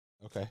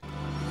Okay.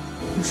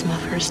 This is my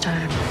first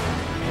time.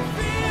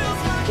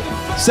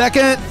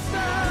 Second.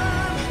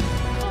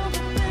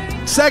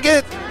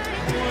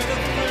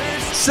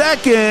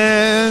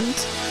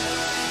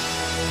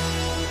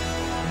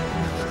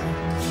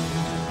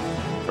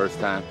 First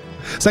time.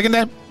 Second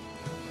time.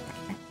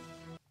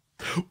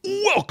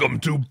 Welcome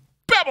to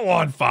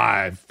Babylon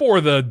 5 for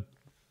the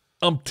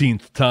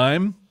umpteenth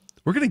time.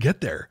 We're going to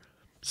get there.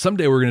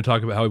 Someday we're going to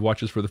talk about how we watched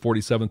this for the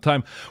 47th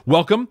time.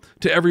 Welcome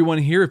to everyone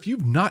here. If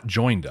you've not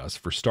joined us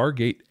for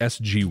Stargate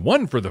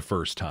SG-1 for the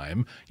first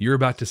time, you're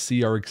about to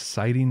see our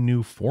exciting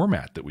new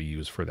format that we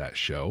use for that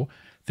show.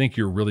 Think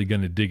you're really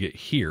going to dig it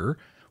here.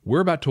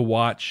 We're about to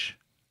watch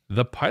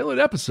the pilot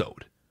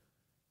episode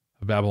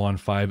of Babylon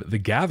 5, The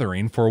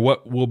Gathering, for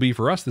what will be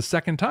for us the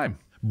second time.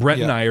 Brent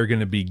and I are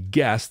going to be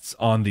guests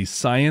on the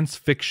Science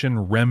Fiction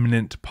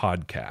Remnant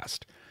Podcast,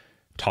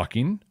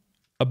 talking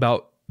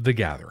about The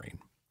Gathering.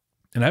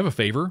 And I have a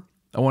favor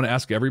I want to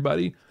ask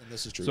everybody. And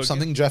this is true.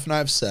 Something Jeff and I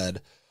have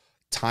said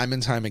time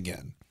and time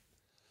again.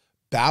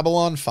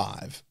 Babylon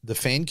 5, the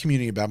fan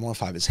community of Babylon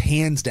 5 is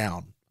hands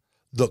down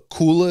the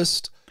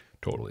coolest,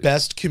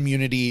 best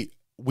community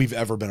we've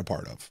ever been a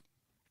part of.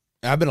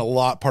 And I've been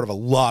part of a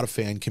lot of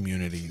fan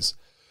communities.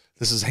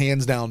 This has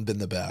hands down been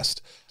the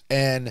best.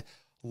 And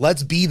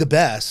let's be the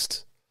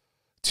best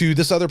to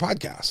this other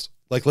podcast.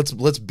 Like,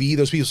 let's be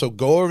those people. So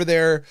go over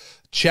there,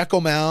 check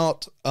them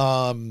out.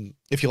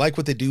 If you like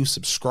what they do,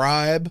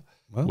 subscribe.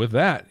 Well, with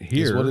that,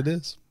 here's what it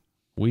is.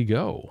 We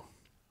go.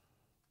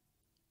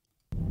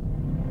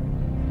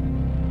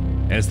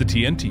 As the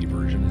TNT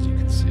version, as you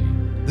can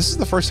see. This is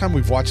the first time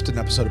we've watched an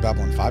episode of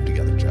Babylon 5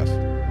 together, Jeff.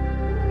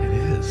 It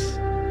is.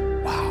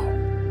 Wow. All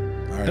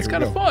right, that's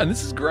kind of fun.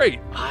 This is great.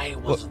 I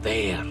was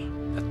there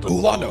at the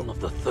dawn of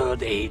the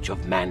third age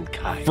of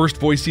mankind. First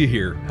voice you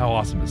hear. How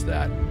awesome is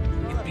that?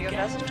 Your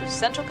message to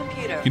central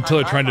computer. You can tell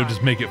they're trying to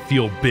just make it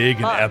feel big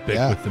and epic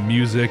with the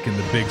music and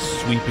the big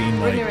sweeping.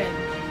 When you're in.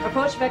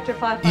 Approach vector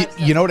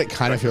 557. You know what it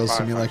kind of feels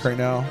to me like right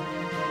now?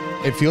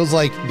 It feels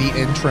like the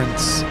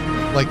entrance,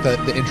 like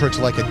the entrance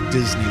to like a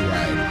Disney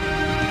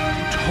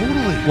ride.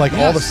 Totally. Like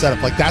all the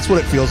setup. Like that's what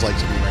it feels like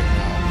to me right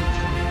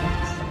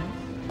now.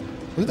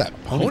 Look at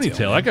that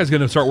ponytail. That guy's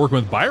going to start working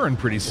with Byron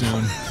pretty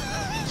soon.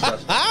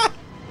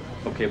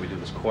 Okay, we do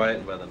this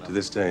quiet by the night. To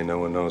this day, no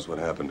one knows what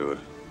happened to it.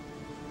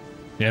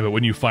 Yeah, but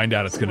when you find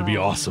out, it's going to be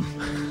awesome.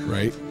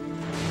 Right?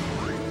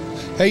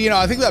 Hey, you know,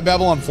 I think that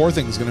Babylon 4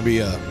 thing is going to be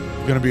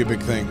a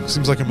big thing.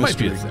 Seems like a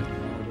mystery. Might be a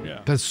thing.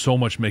 Yeah. That's so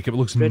much makake. It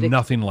looks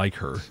nothing like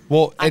her.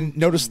 Well, and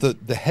notice the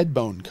head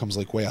bone comes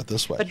like way out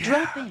this way.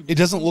 It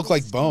doesn't look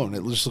like bone.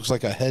 It just looks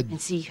like a head.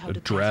 A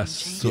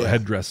dress, a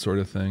headdress sort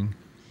of thing.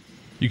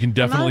 You can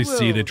definitely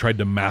see they tried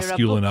to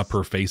masculine up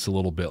her face a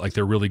little bit. Like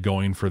they're really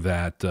going for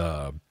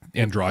that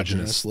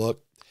androgynous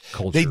look.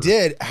 Culture. They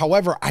did.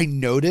 However, I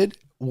noted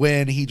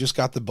when he just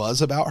got the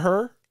buzz about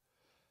her,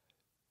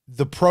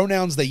 the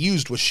pronouns they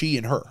used was she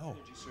and her.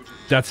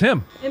 That's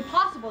him.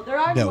 Impossible. There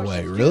are no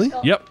way. Really?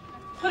 Yep.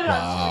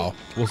 Wow.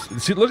 Well,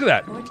 see, look at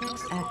that.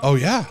 Oh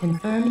yeah.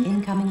 Confirm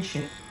incoming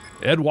ship.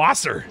 Ed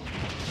Wasser.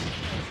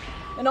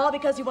 And all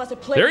because he wants to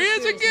play. There he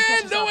is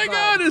again. Oh my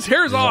God, his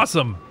hair's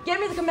awesome. Get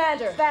me the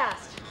commander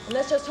fast. And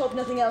let's just hope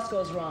nothing else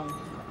goes wrong.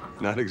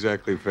 Not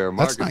exactly fair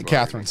That's market. not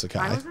Catherine Sakai.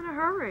 I was in a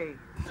hurry.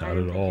 Not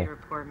at all.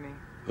 Report me.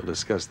 We'll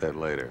discuss that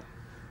later.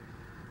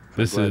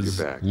 This is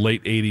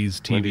late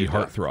 80s TV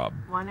heartthrob.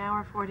 1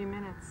 hour, 40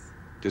 minutes.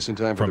 Just in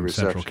time for the From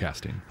reception. Central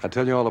Casting. I'll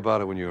tell you all about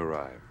it when you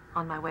arrive.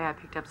 On my way, I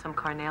picked up some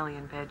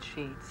carnelian bed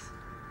sheets.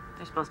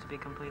 They're supposed to be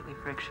completely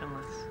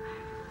frictionless.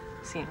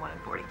 Scene 1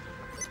 and 40.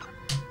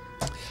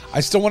 I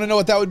still want to know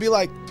what that would be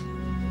like.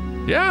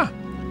 Yeah.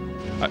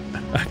 I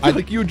feel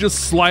like you would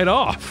just slide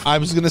off. I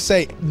was going to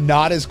say,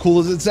 not as cool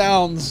as it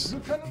sounds.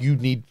 You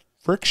need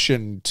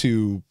friction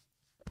to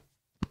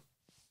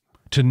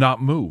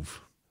not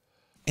move.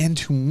 And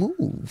to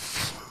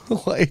move.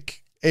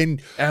 Like,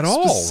 in at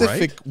all,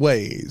 specific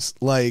ways.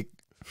 Like,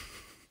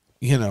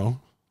 you know,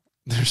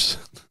 there's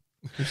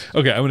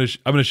okay, I'm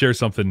gonna share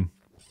something,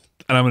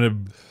 and I'm gonna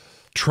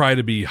try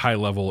to be high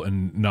level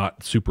and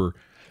not super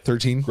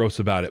 13 gross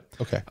about it.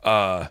 Okay.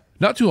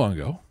 Not too long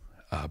ago,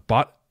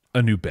 bought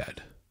a new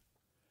bed,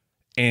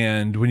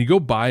 and when you go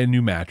buy a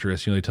new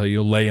mattress, you know, they tell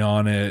you lay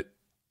on it,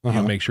 you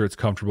know, make sure it's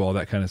comfortable, all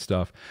that kind of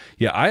stuff.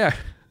 Yeah,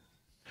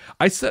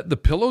 I set the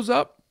pillows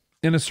up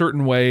in a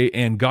certain way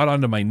and got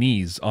onto my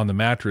knees on the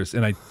mattress,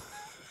 and I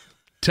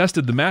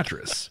tested the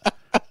mattress.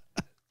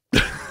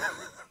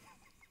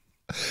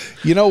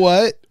 You know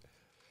what?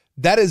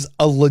 That is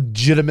a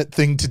legitimate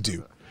thing to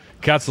do.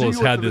 Katzel has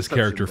had this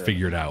character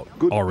figured out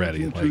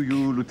already. To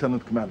you,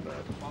 Lieutenant Commander.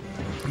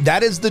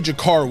 That is the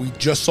Jakar we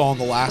just saw in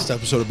the last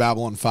episode of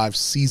Babylon 5,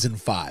 Season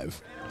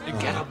 5.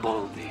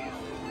 Garibaldi,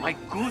 my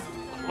good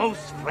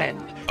close friend.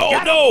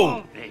 Oh,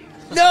 no!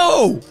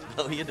 No!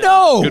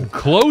 No! Good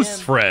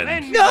close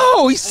friend.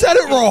 No, he said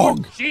it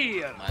wrong.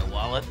 My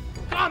wallet.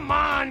 Come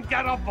on,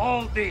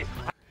 Garibaldi.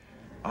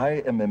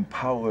 I am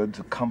empowered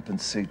to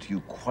compensate you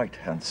quite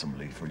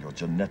handsomely for your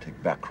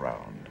genetic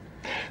background.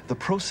 The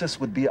process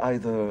would be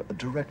either a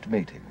direct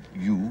mating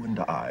you and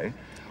I,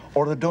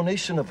 or a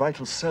donation of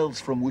vital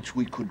cells from which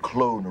we could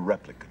clone a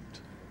replicant.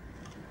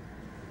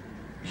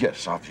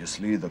 Yes,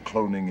 obviously, the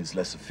cloning is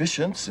less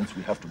efficient since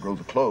we have to grow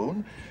the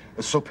clone,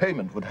 so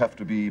payment would have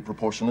to be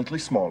proportionately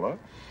smaller,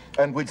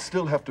 and we'd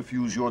still have to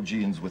fuse your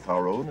genes with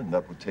our own, and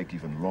that would take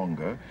even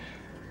longer.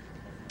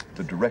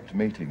 The direct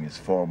mating is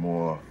far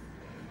more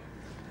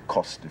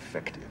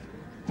cost-effective.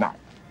 Now,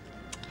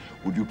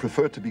 would you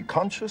prefer to be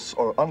conscious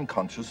or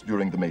unconscious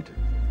during the mating?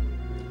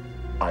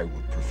 I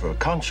would prefer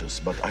conscious,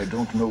 but I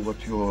don't know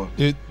what your...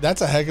 Dude,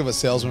 that's a heck of a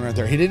salesman right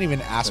there. He didn't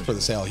even ask for the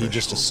sale. He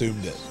just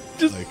assumed it.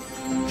 Just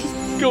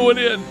going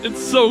in.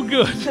 It's so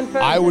good.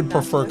 I would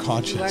prefer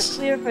conscious. You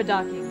are clear for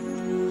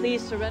docking.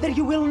 Please surrender. That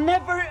you will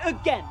never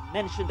again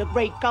mention the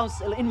Great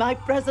Council in my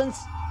presence.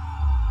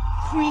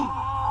 3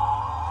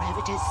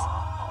 gravities.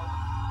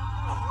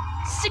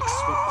 6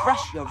 will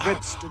crush your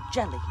ribs to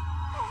jelly.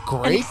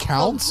 Great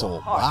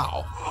Council.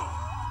 Wow.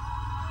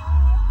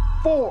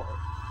 4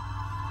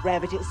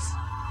 gravities.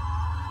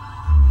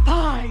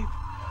 5.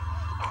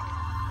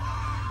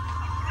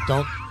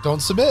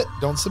 Don't submit.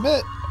 Don't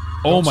submit.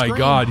 Oh Don't my scream.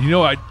 God. You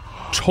know, what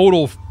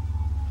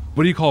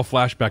do you call a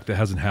flashback that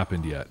hasn't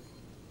happened yet?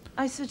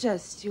 I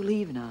suggest you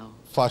leave now.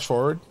 Flash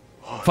forward.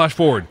 Flash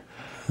forward.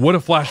 What a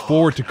flash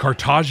forward to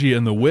Cartagia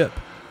and the whip.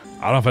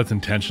 I don't know if that's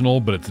intentional,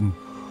 but it's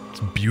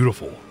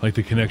beautiful. Like,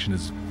 the connection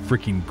is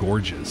freaking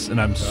gorgeous. And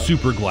I'm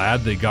super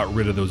glad they got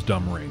rid of those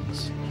dumb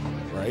rings.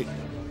 Right?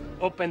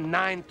 Open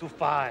 9 to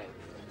 5.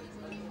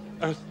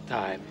 Earth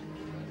time.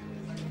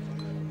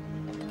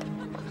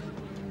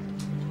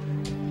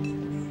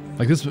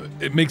 Like, this,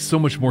 it makes so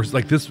much more,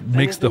 like, this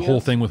makes the whole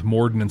thing with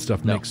Morden and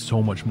stuff make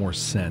so much more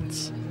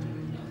sense.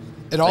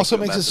 It also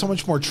makes it so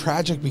much more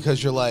tragic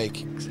because you're like,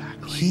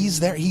 he's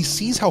there. He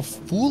sees how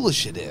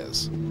foolish it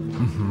is.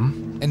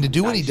 Mm-hmm. And to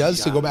do what he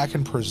does to go back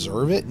and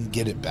preserve it and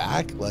get it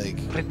back,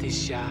 like... Pretty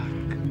shock.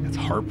 It's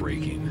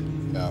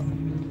heartbreaking.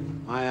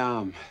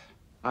 Yeah.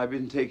 I've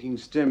been taking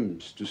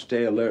stims to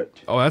stay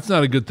alert. Oh, that's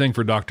not a good thing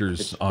for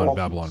doctors on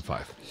Babylon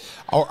 5.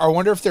 I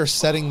wonder if they're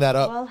setting that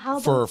up Well, how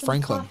for about some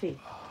Franklin. coffee?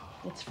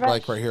 It's fresh.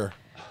 Like right here.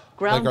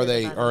 Grounded Like, are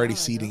they about an already hour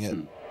seeding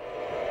ago.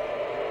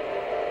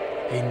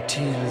 it?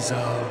 Intil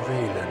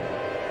Valen.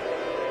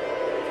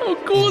 How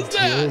cool is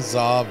that?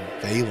 Tilza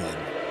Valen.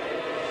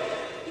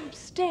 You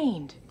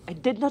abstained. I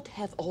did not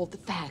have all the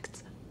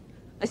facts.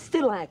 I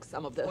still lack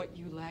some of the... What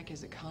you lack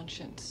is a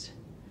conscience.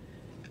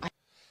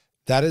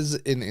 That is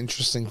an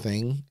interesting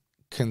thing,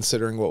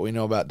 considering what we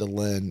know about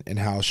Delenn and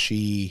how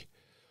she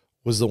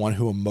was the one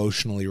who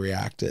emotionally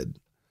reacted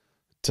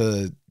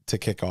to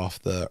kick off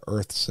the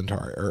Earth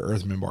Centauri or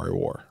Earth Minbari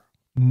War.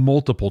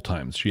 Multiple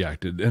times she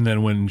acted, and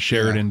then when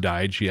Sheridan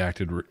died, she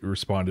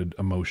responded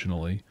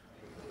emotionally.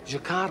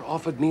 Jakar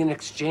offered me an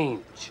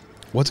exchange.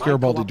 What's My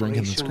Garibaldi drinking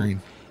on the cooperation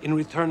screen? In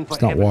return for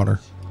It's not water.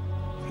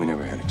 We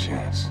never had a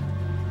chance.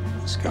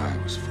 The sky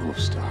was full of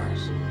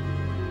stars.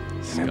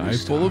 And every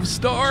Sky full of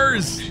star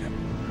was stars. a ship,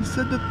 He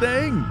said the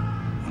thing.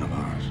 one of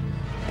ours.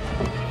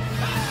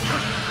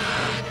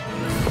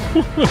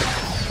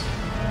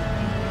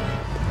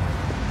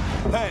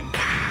 Pen,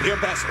 the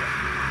ambassador.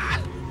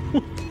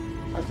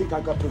 I think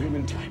I got to him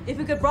in time. If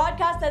you could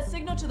broadcast that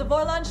signal to the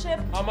Vorlon ship.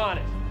 I'm on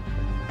it.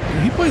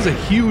 He plays a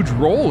huge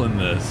role in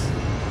this.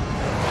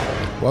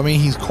 Well, I mean,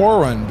 he's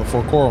Corwin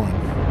before Corwin.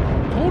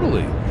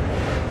 Totally.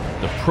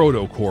 The proto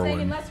Saying Corwin.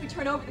 unless we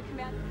turn over the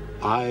command.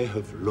 I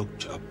have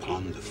looked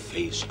upon the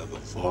face of a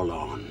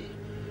Vorlon,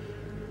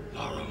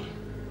 Laurel.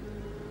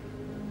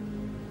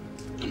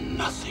 And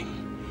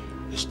nothing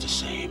is the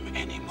same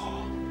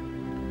anymore.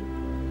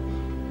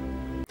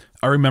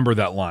 I remember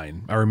that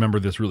line. I remember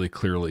this really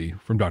clearly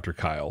from Dr.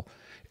 Kyle.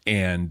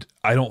 And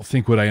I don't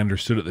think what I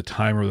understood at the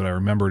time or that I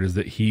remembered is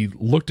that he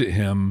looked at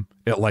him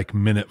at like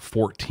minute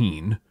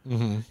 14.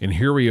 Mm-hmm. And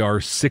here we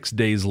are 6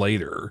 days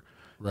later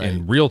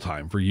in real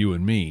time for you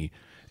and me.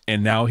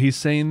 And now he's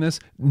saying this.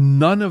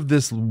 None of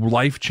this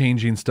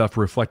life-changing stuff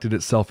reflected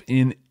itself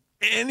in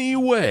any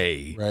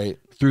way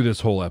through this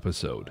whole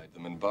episode. The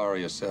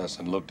Minbari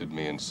assassin looked at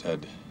me and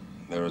said,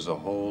 "There is a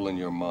hole in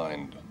your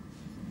mind."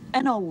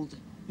 An old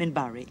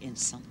Minbari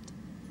insult.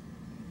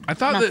 I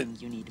thought Nothing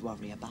you need to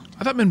worry about.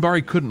 I thought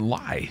Minbari couldn't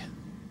lie.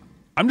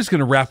 I'm just going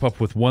to wrap up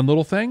with one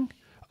little thing.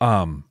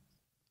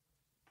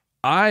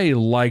 I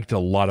liked a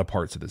lot of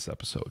parts of this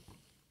episode.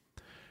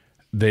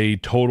 They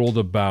totaled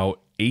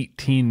about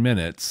 18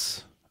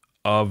 minutes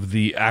of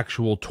the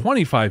actual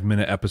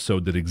 25-minute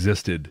episode that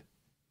existed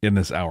in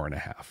this hour and a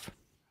half.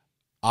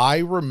 I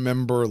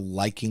remember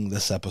liking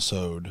this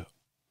episode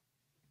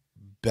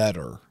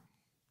better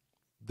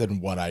than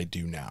what I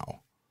do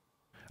now.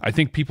 I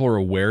think people are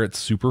aware it's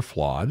super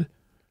flawed.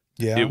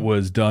 Yeah. It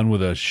was done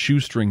with a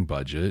shoestring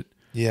budget.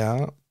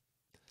 Yeah.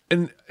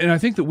 And I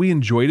think that we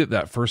enjoyed it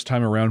that first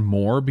time around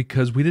more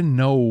because we didn't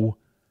know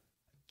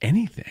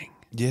anything.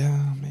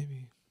 Yeah,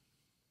 maybe.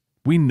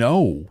 We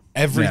know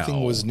everything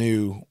now. was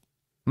new.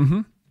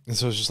 Mm-hmm. And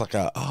so it's just like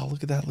look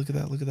at that, look at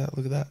that, look at that,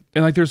 look at that.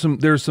 And like there's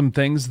some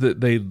things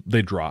that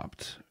they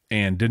dropped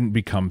and didn't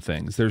become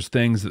things. There's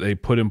things that they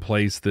put in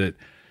place that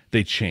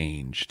they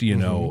changed, you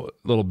know,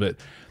 a little bit.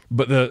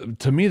 But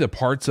to me, the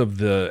parts of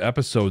the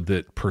episode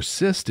that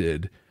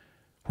persisted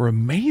were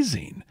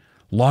amazing.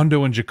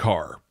 Londo and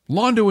Jakar.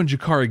 Londo and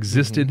Jakar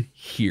existed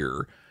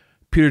here.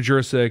 Peter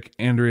Jurasek,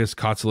 Andreas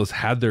Katsulas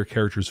had their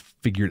characters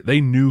figured.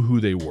 They knew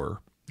who they were.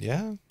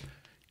 Yeah.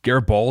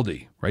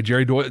 Garibaldi, right?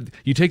 Jerry Doyle.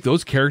 You take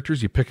those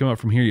characters, you pick them up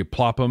from here, you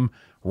plop them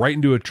right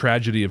into a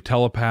tragedy of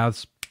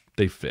telepaths.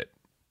 They fit.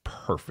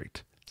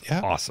 Perfect.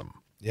 Yeah. Awesome.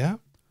 Yeah.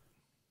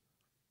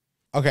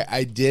 Okay,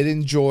 I did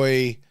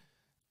enjoy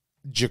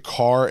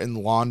Jakar and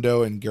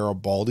Londo and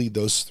Garibaldi,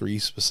 those three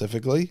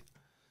specifically.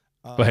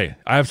 But hey,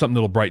 I have something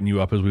that'll brighten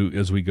you up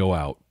as we go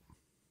out.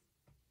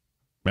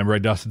 Remember I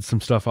dusted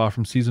some stuff off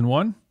from season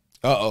 1?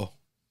 Uh-oh.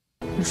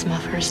 This is my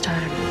first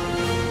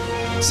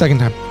time. Second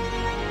time.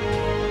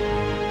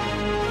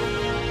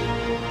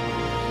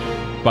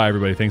 Bye,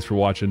 everybody. Thanks for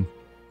watching.